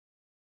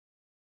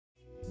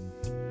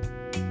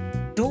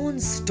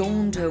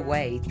stormed her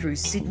way through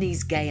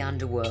Sydney's gay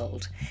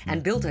underworld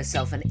and built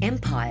herself an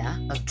empire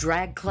of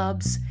drag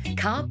clubs,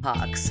 car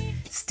parks,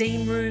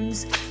 steam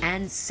rooms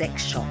and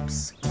sex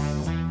shops.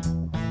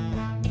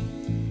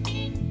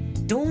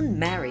 Dawn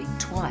married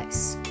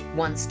twice,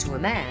 once to a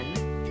man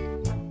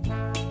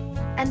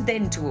and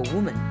then to a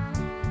woman.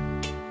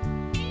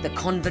 The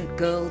convent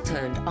girl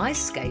turned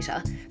ice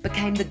skater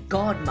became the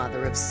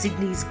godmother of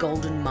Sydney's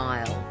Golden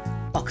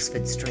Mile,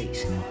 Oxford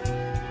Street.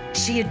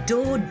 She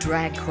adored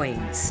drag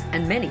queens,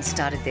 and many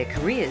started their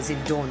careers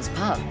in Dawn's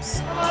pubs.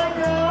 Hi,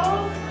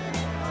 girls.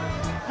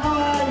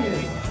 How are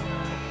you?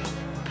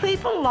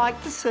 People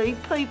like to see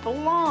people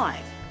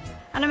live.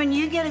 And I mean,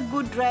 you get a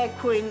good drag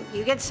queen,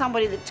 you get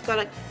somebody that's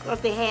got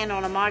their hand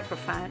on a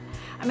microphone.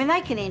 I mean,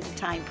 they can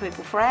entertain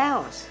people for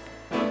hours.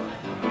 Is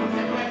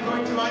everyone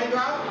going to Mardi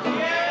Gras?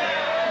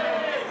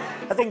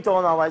 Yes! I think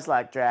Dawn always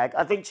liked drag.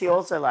 I think she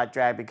also liked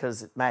drag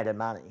because it made her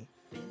money.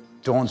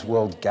 Dawn's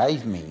World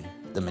gave me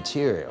the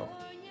material,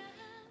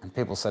 and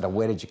people said, oh,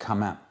 where did you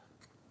come up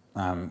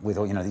with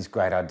all, you know, these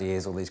great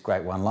ideas, all these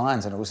great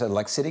one-lines? And it was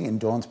like sitting in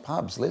Dawn's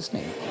pubs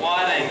listening.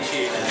 Why don't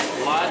you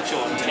light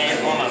your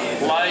tampon and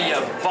blow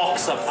your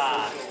box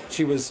apart?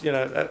 She was, you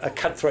know, a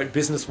cutthroat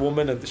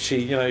businesswoman, and she,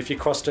 you know, if you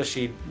crossed her,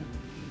 she'd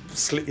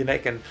slit your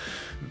neck and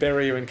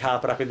bury you in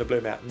carpet up in the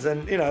Blue Mountains.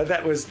 And, you know,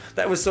 that was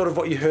sort of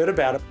what you heard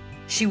about her.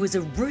 She was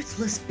a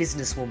ruthless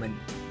businesswoman.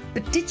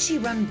 But did she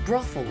run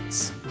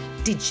brothels?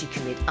 Did she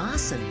commit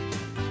arson?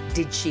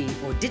 Did she,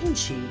 or didn't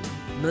she,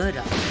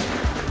 murder?